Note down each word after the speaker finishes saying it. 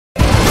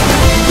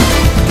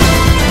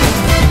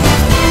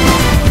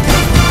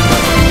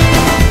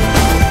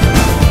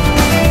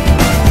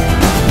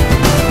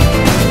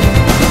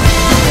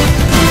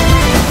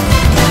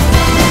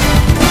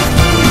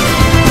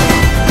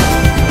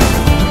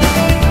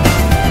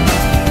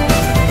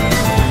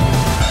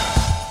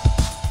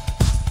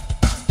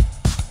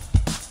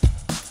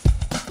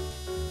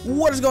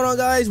What is going on,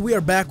 guys? We are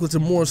back with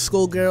some more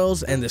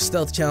Skullgirls and the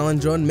stealth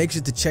challenge run. Make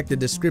sure to check the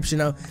description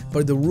out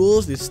for the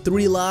rules. It's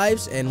 3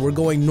 lives and we're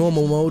going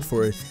normal mode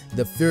for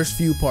the first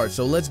few parts.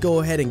 So let's go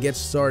ahead and get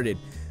started.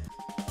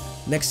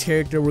 Next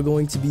character we're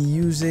going to be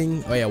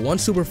using, oh yeah, one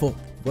super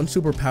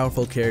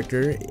powerful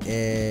character,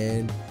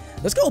 and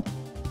let's go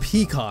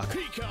Peacock.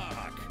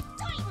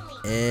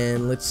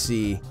 And let's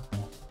see.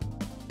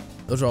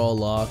 Those are all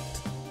locked.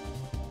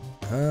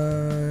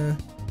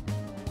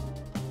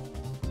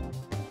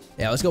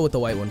 Yeah, let's go with the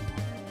white one.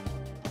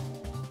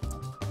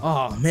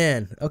 Oh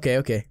man.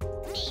 Okay.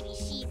 Maybe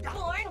she's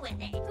born with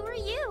it. Who are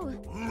you?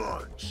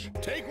 Lunch.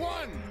 Take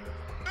 1.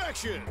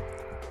 Action.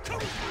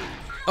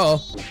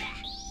 Uh-oh.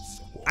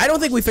 I don't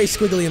think we faced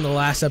Squiggly in the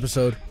last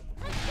episode.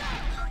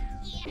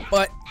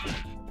 But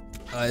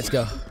let's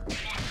go.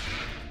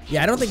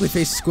 Yeah, I don't think we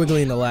faced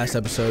Squiggly in the last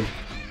episode.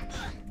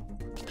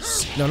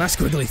 No, not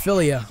Squiggly,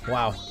 Philia.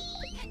 Wow.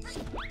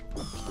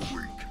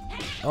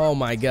 Oh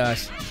my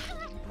gosh.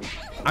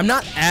 I'm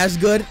not as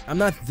good. I'm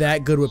not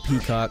that good with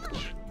Peacock.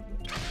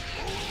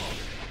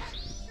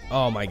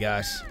 Oh my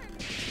gosh.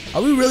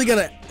 Are we really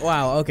gonna...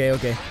 Wow,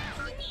 okay.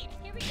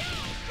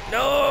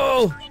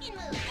 No!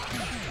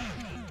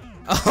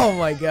 Oh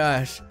my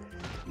gosh.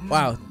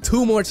 Wow,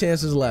 2 more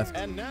chances left.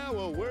 And now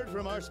a word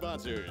from our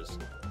sponsors.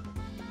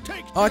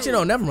 Oh, actually,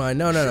 no, never mind.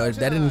 No, that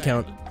didn't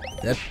count.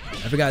 I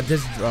forgot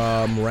this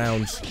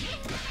rounds.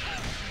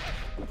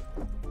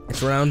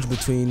 It's rounds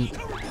between...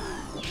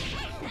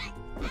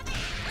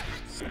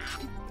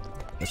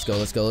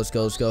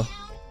 Let's go.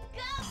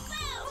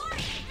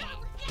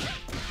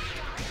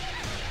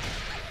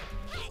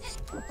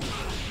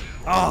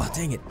 Oh,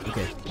 dang it.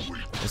 Okay.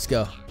 Let's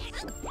go.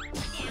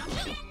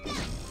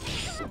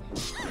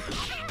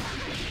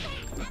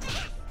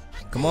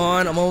 Come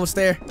on, I'm almost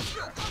there.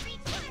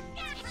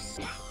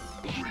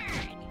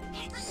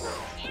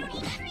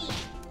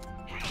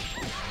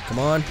 Come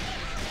on.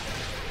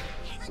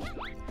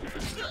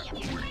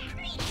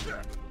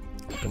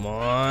 Come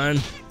on.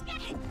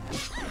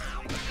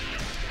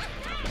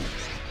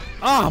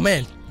 Oh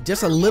man,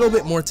 just a little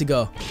bit more to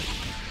go.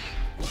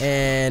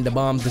 And the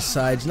bomb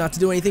decides not to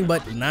do anything,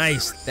 but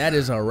nice. That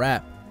is a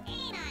wrap.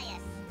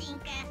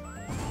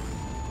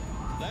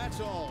 That's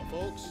all,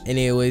 folks.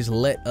 Anyways,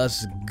 let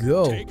us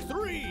go. Take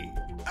 3.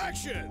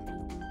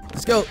 Action.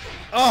 Let's go.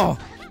 Oh,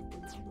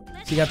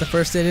 she got the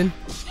first inning.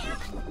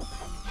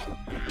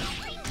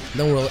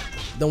 Don't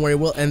worry,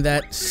 we'll end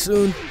that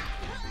soon.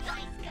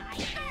 All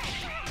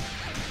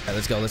right,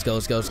 let's go.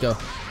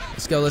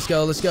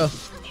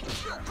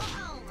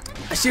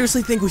 I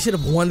seriously think we should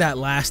have won that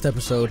last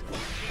episode.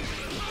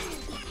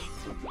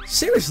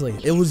 Seriously,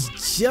 it was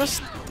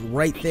just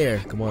right there.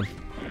 Come on.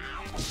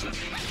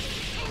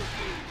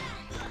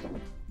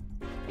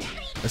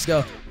 Let's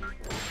go.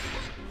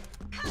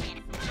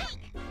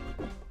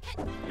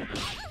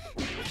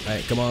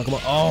 Alright, come on.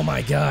 Oh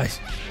my gosh.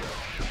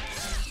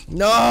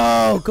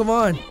 No, come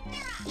on.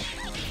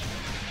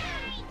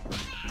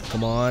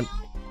 Come on.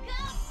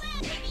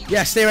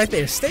 Yeah, stay right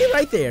there.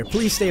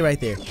 Please stay right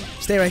there.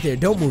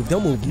 Don't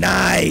move.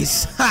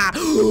 Nice. Ha!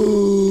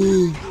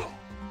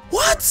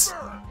 What?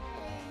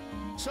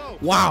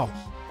 Wow.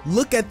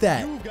 Look at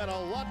that. You've got a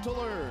lot to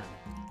learn.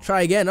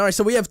 Try again. All right,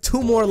 so we have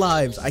 2 more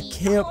lives. I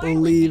can't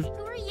believe. Who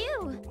are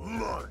you?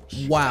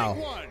 Lunch. Wow.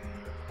 Take 1.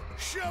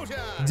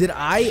 Showtime. Did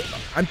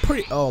I'm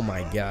pretty. Oh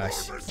my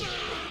gosh. All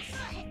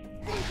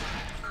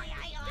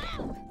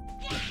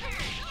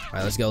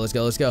right, let's go.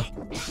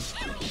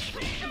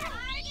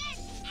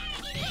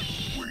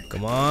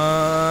 Come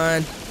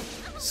on.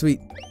 Sweet.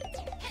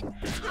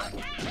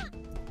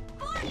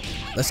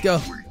 Let's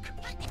go.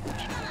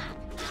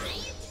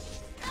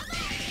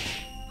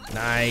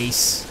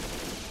 Nice.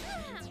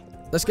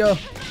 Let's go.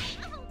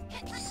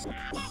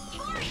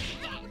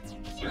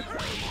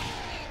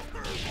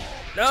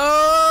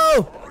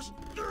 No!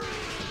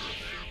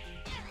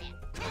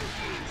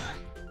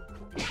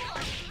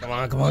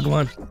 Come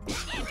on.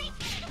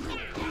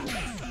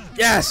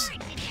 Yes!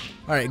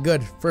 Alright,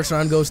 good. First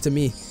round goes to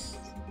me.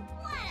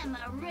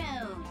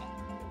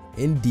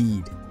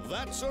 Indeed.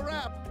 That's a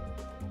wrap.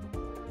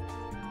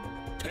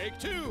 Take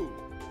 2.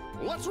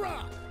 Let's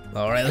rock.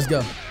 Alright, let's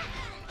go.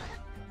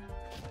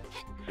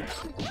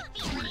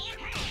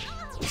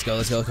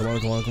 Let's go. Come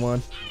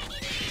on.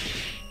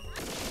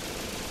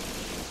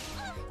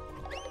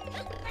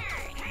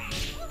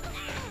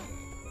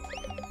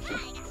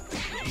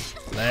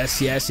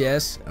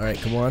 Yes.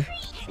 Alright, come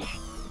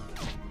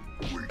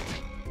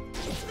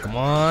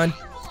on.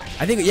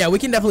 I think, yeah, we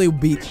can definitely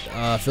beat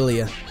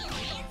Philia.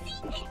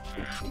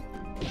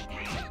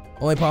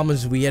 Only problem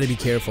is we gotta be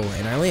careful,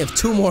 and I only have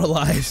 2 more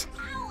lives.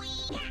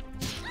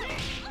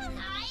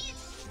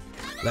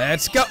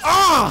 Let's go.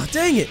 Oh,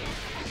 dang it.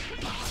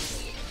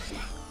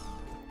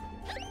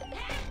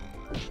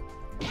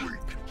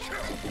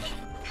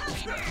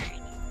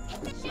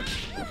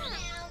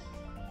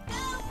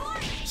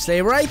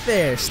 Stay right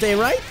there.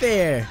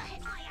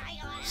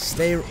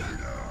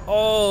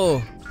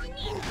 Oh.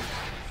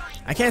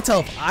 I can't tell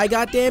if I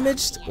got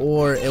damaged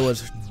or it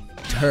was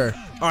her.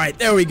 Alright,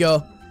 there we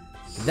go.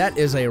 That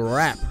is a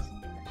wrap.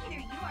 Either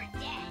you're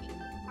dead,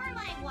 or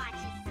my watch is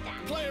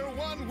stuck. Player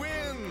 1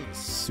 wins.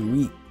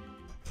 Sweet.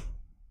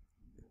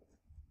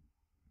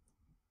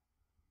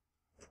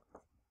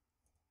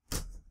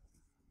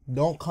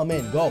 Don't come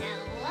in. Go.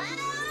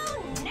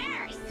 Hello,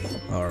 nurse.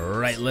 All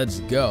right, let's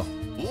go.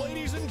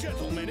 Ladies and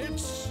gentlemen,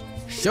 it's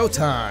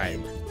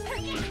Showtime.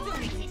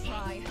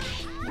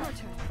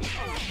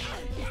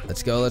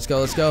 Let's go. Let's go.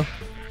 Let's go.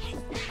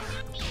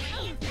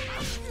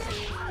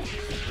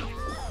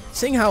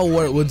 Seeing how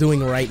what we're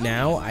doing right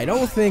now, I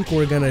don't think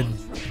we're gonna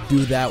do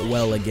that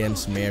well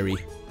against Mary.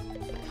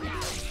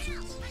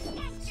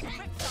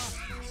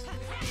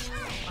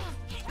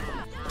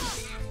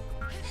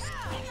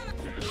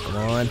 Come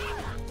on.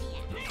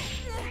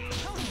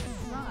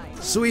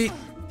 Sweet.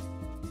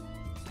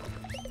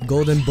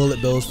 Golden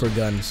bullet bills for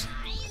guns.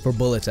 For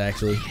bullets,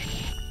 actually.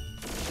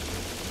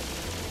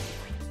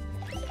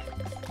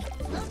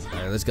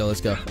 Alright, let's go,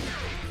 let's go.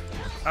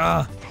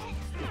 Ah!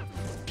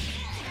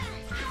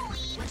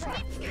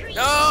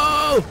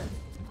 No!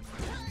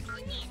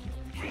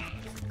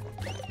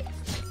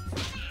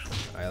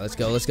 Alright, let's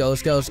go, let's go,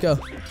 let's go, let's go.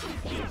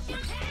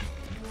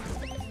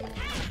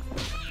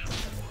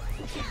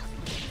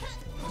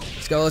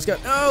 Let's go, let's go.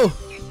 No!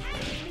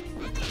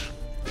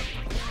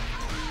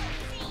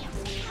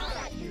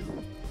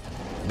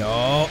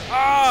 No!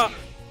 Ah!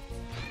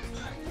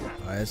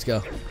 Alright, let's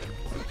go.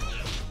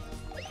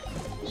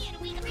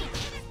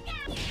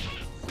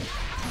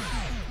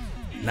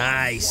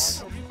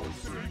 Nice.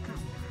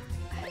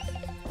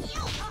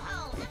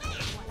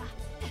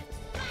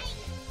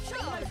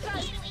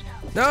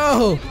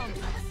 No!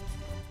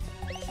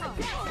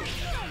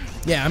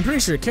 Yeah, I'm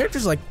pretty sure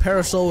characters like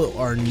Parasol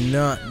are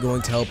not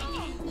going to help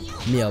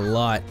me a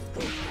lot.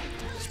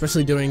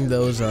 Especially during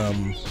those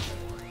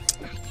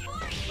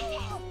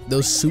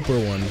super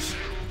ones.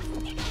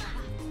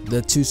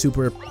 The two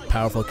super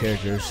powerful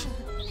characters.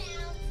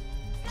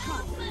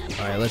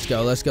 Alright, let's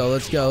go, let's go,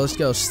 let's go, let's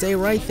go. Stay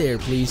right there,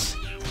 please.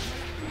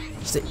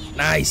 Stay.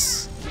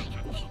 Nice!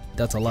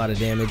 That's a lot of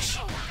damage.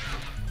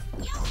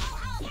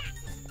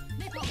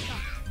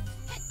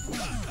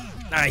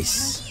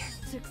 Nice!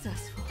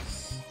 Successful.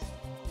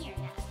 You're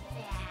not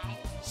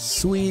bad.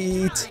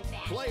 Sweet!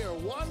 player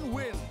 1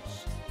 wins.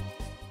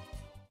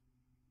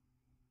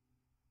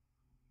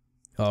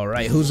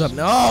 Alright, who's up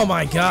now? Oh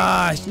my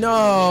gosh,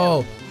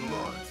 no!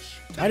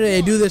 How did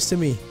they do this to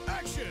me?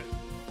 Action.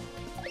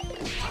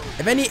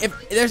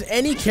 If there's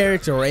any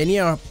character or any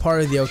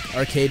part of the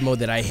arcade mode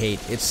that I hate,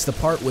 it's the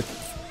part with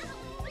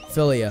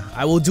Philia.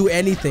 I will do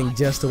anything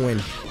just to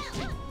win.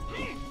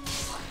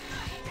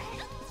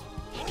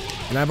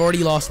 And I've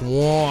already lost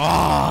one.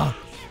 Ah!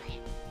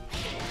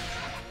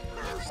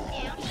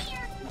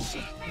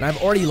 And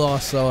I've already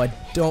lost, so I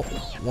don't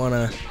want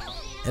to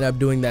end up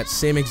doing that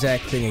same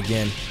exact thing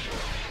again.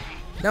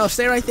 No,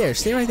 stay right there.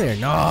 Stay right there.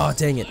 No,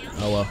 dang it.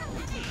 Oh, well.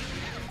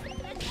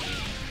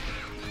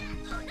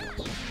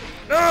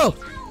 No!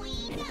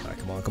 Alright,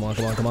 come on, come on,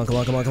 come on, come on, come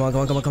on, come on, come on,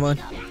 come on, come on, come on.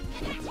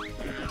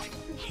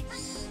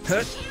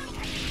 Huh.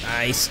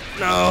 Nice.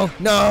 No,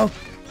 no.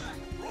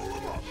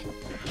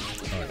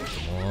 Alright,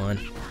 come on.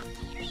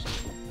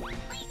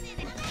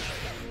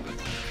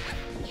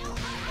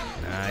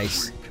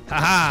 Nice.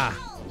 Haha!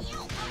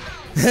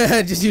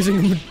 Just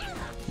using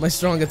my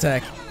strong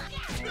attack.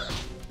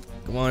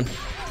 Come on.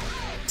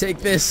 Take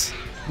this.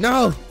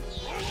 No!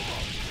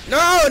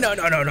 No, no,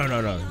 no, no, no, no,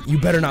 no. You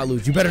better not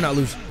lose. You better not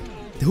lose.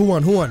 Who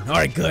won? Who won?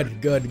 Alright,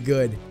 good, good,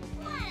 good.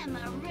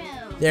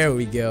 There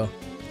we go.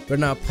 Better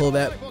not pull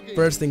that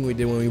first thing we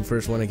did when we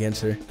first went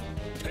against her.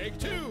 Take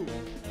 2.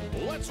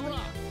 Let's rock.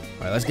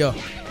 Alright, let's go.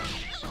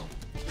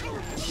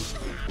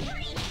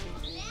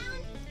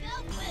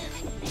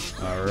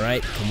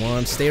 Alright, come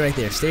on. Stay right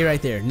there. Stay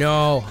right there.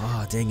 No.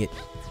 Oh, dang it.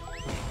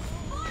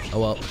 Oh,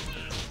 well.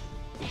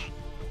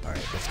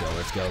 Alright, let's go.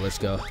 Let's go. Let's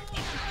go.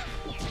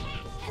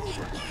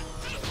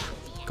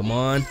 Come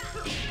on.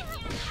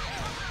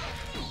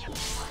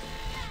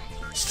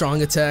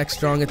 Strong attacks.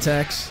 Strong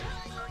attacks.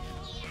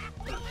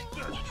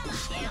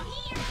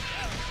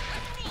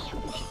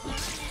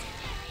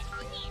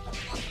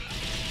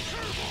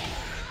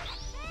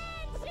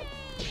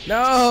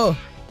 No!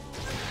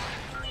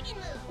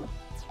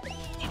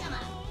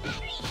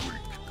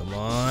 Come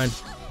on.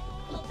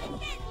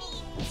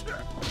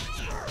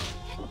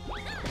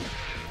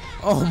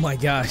 Oh my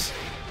gosh.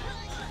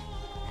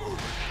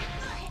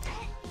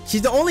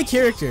 She's the only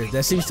character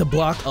that seems to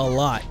block a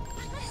lot.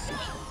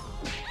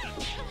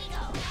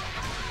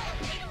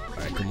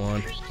 Alright, come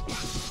on.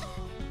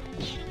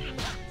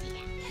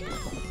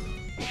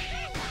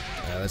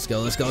 Alright, let's go,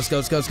 let's go, let's go,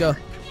 let's go, let's go.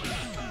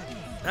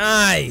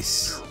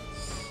 Nice!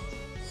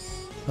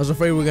 I was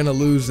afraid we were gonna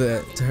lose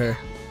that to her.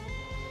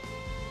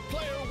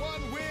 Player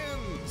 1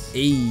 wins.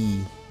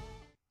 Ayy.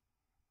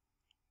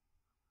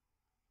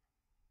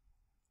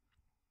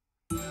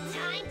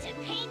 Time to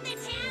paint the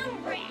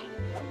town red.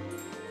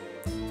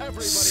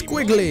 Everybody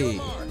Squiggly. move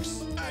your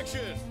marks.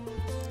 Action.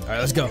 Alright,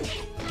 let's go.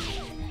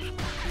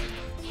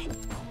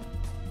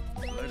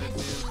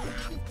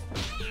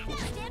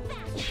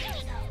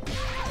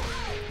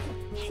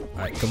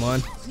 Alright, come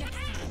on.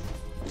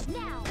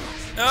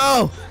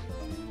 Oh!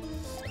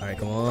 Alright,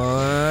 come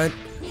on.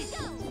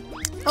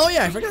 Oh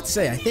yeah, I forgot to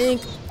say, I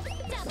think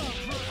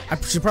I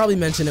should probably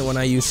mention it when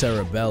I use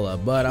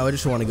Cerebella, but I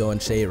just want to go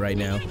and say it right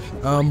now.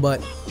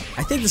 But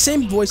I think the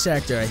same voice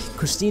actor,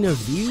 Christina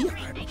V?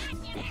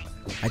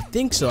 I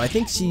think so. I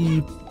think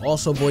she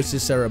also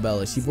voices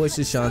Cerebella. She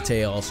voices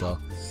Shantae also.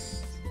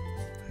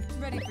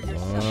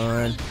 Come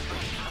on.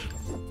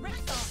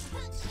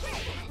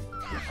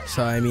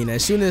 So, I mean,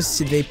 as soon as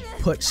they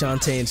put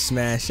Shantae in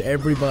Smash,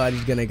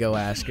 everybody's gonna go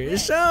ask her,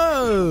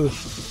 so,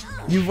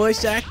 you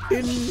voice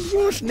acting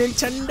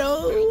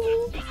Nintendo?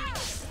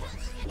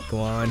 Come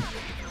on.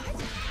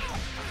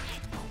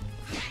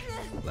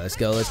 Let's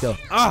go, let's go.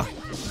 Ah!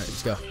 Alright,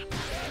 let's go.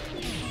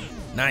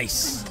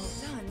 Nice.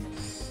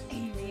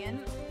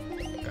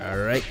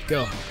 Alright,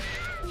 go.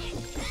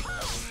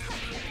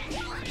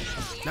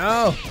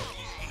 No!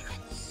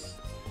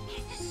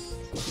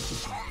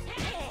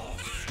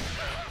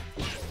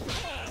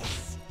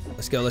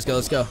 Let's go, let's go,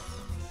 let's go.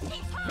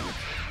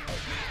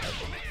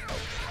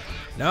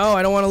 No,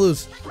 I don't want to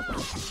lose.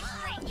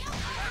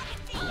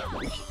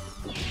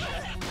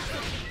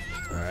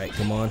 Alright,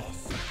 come on.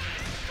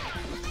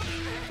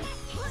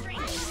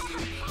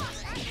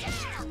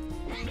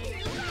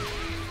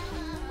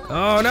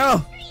 Oh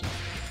no!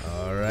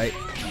 Alright.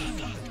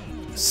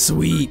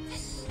 Sweet.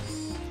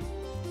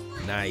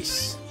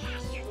 Nice.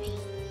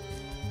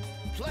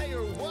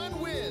 Player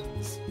 1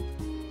 wins.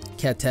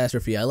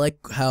 Catastrophe. I like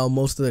how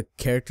most of the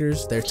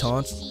characters, their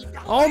taunts.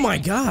 Oh my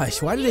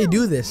gosh, why did they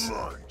do this?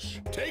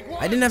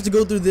 I didn't have to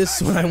go through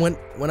this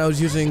when I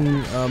was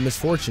using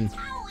Misfortune.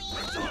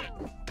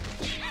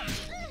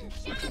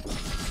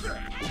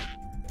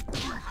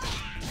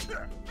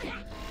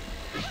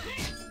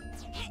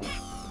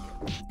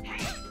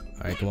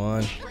 Alright, come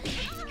on.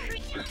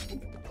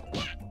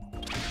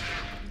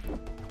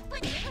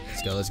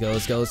 Let's go, let's go,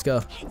 let's go, let's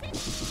go.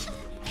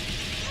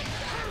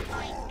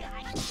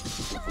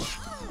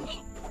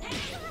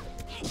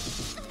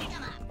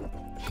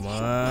 Come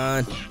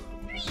on.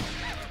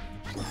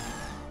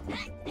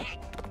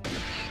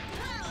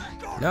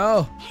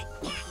 No.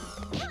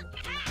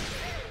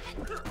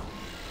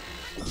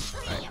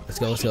 Alright, let's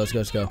go, let's go, let's go,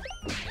 let's go.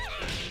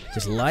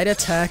 Just light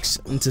attacks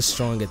into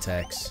strong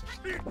attacks.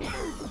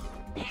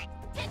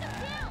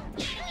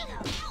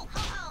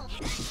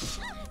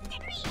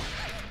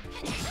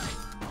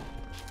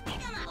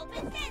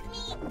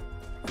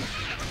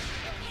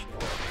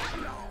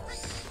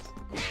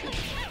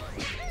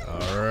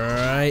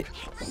 Alright.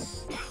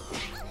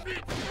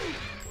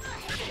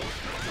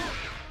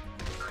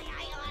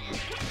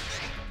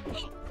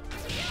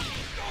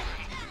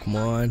 Come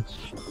on.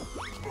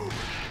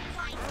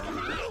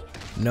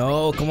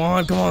 No, come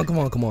on, come on, come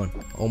on, come on.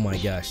 Oh my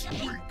gosh.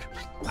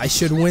 I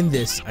should win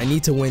this. I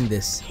need to win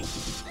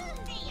this.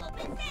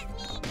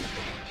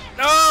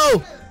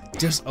 No!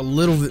 Just a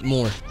little bit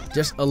more.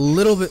 Just a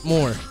little bit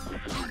more.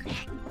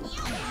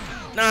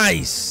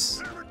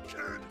 Nice.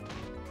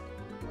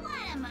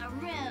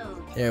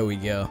 There we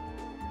go.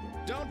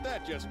 Don't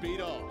that just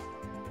beat all?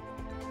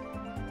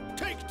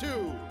 Take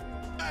 2.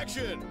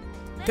 Action.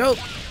 Go.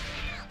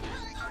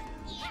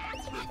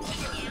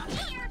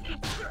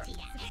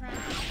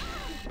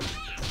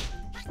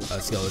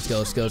 Let's go, let's go,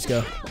 let's go, let's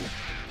go.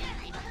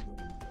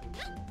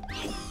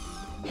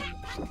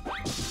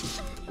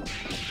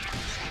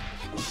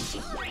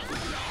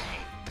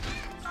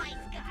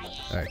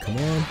 Alright, come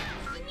on.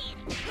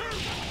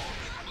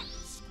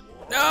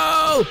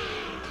 No!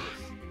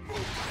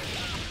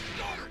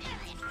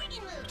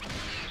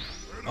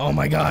 Oh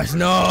my gosh,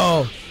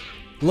 no!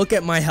 Look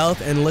at my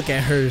health and look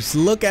at hers.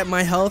 Look at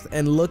my health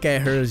and look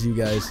at hers, you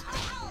guys.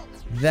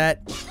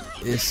 That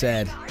is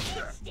sad.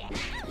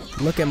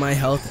 Look at my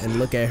health and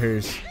look at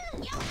hers.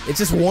 It's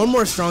just one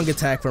more strong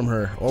attack from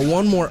her. Or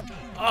one more.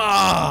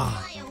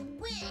 Ah!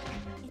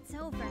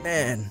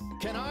 Man.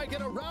 Can I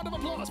get a round of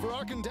applause for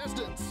our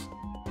contestants?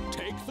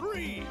 Take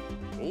 3.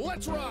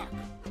 Let's rock.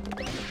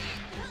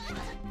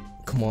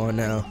 Come on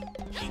now.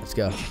 Let's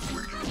go.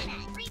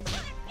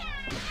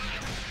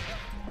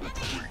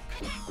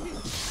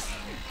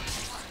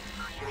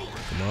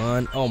 Come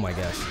on. Oh my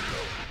gosh.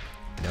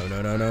 No,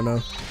 no, no, no,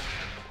 no.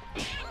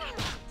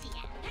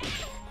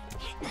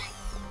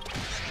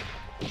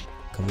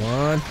 Come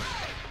on.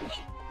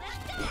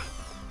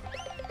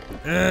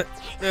 Man,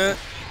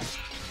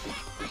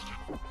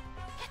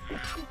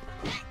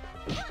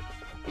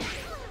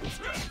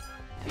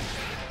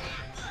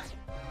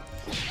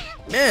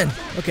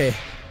 okay.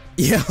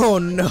 Yeah, oh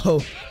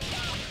no.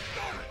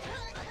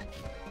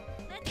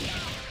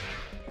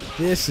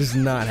 This is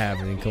not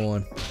happening. Come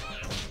on.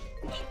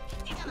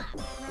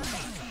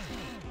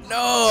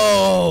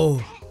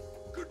 No!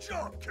 Good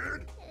job,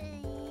 kid.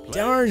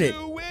 Darn it.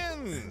 2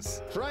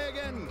 wins. Try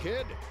again,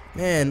 kid.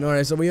 Man,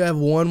 alright, so we have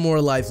one more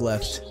life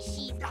left.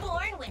 She's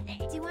born with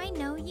it. Do I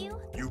know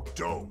you? You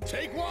don't.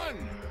 Take 1.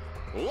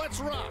 Let's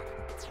rock.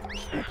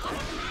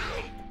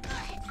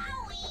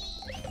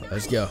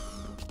 Let's go.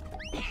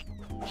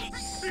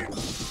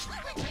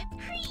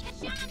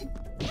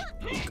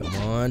 Come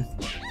on.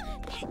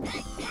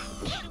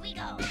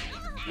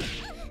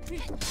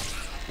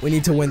 We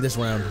need to win this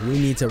round. We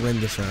need to win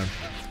this round.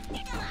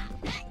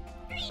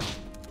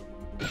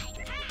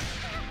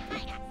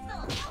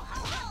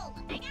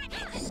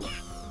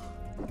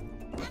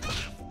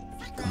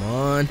 Come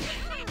on.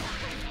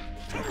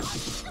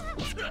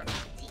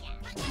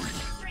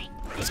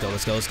 Let's go,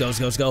 let's go, let's go, let's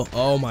go, let's go.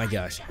 Oh my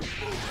gosh.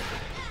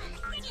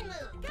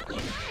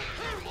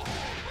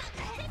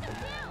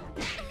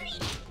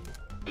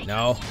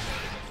 No.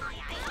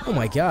 Oh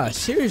my gosh,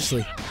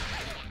 seriously.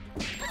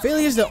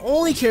 Failure is the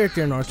only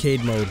character in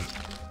arcade mode.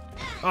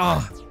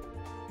 Ah.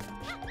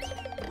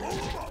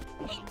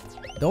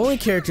 The only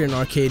character in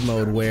arcade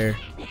mode where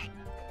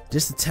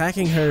just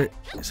attacking her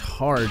is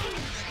hard.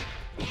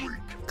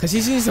 Because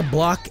he needs to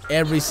block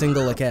every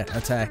single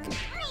attack.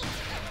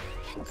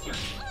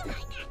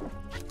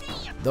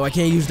 Though I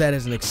can't use that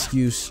as an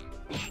excuse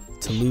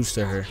to lose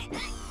to her.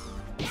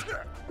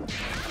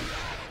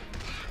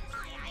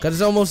 Because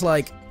it's almost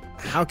like,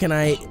 how can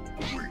I,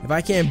 if I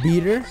can't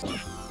beat her?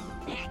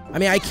 I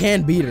mean, I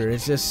can beat her,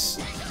 it's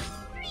just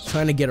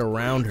trying to get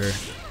around her.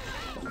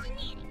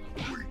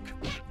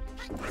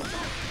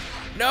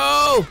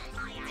 No!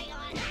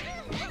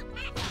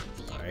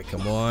 Alright,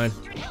 come on.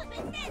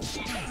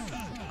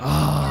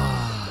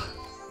 Ah.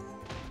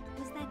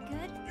 Was that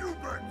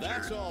good?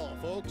 That's all,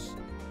 folks.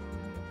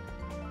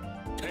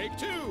 Take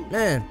two.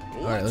 Man.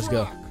 Alright, let's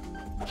go.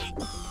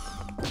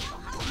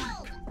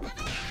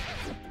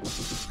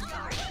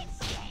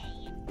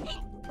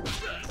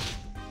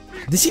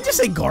 Did she just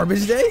say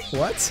garbage day?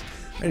 What?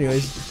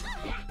 Anyways,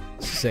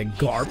 she said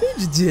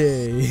garbage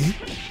day.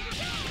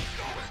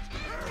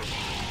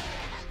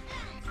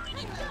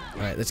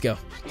 Alright, let's go.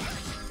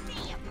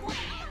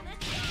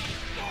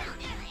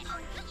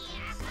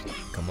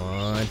 Come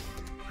on.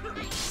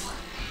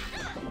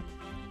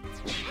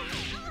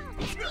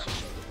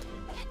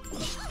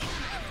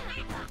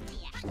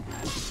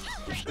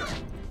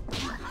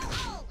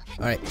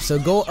 Alright, so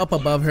go up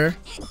above her.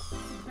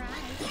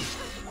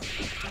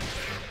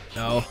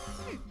 No.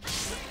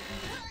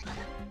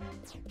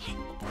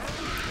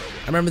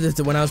 I remember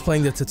this when I was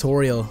playing the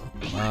tutorial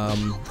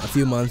a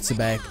few months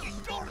back.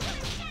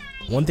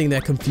 One thing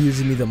that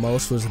confused me the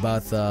most was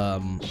about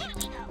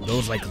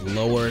those like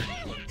lower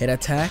hit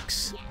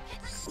attacks.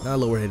 Not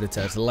lower hit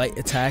attacks, light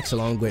attacks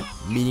along with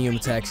medium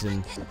attacks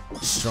and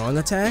strong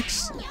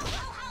attacks.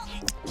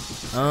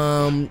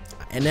 And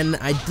then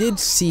I did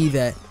see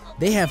that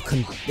they have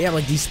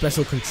like these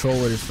special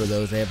controllers for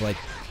those. They have like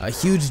a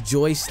huge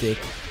joystick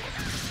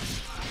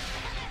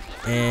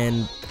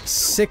and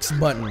 6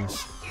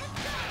 buttons.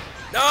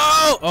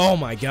 No! Oh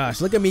my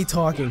gosh, look at me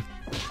talking.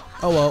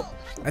 Oh well,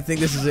 I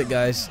think this is it,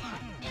 guys.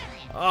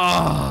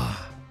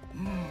 Ah,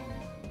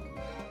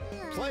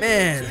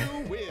 man,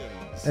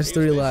 that's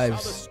 3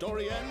 lives.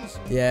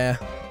 Yeah.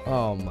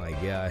 Oh my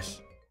gosh.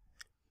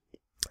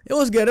 It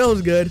was good. It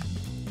was good.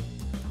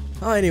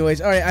 Oh,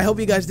 anyways, all right. I hope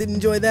you guys did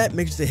enjoy that.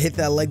 Make sure to hit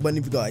that like button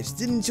if you guys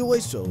did enjoy.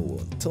 So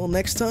until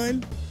next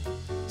time,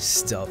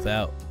 stealth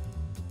out.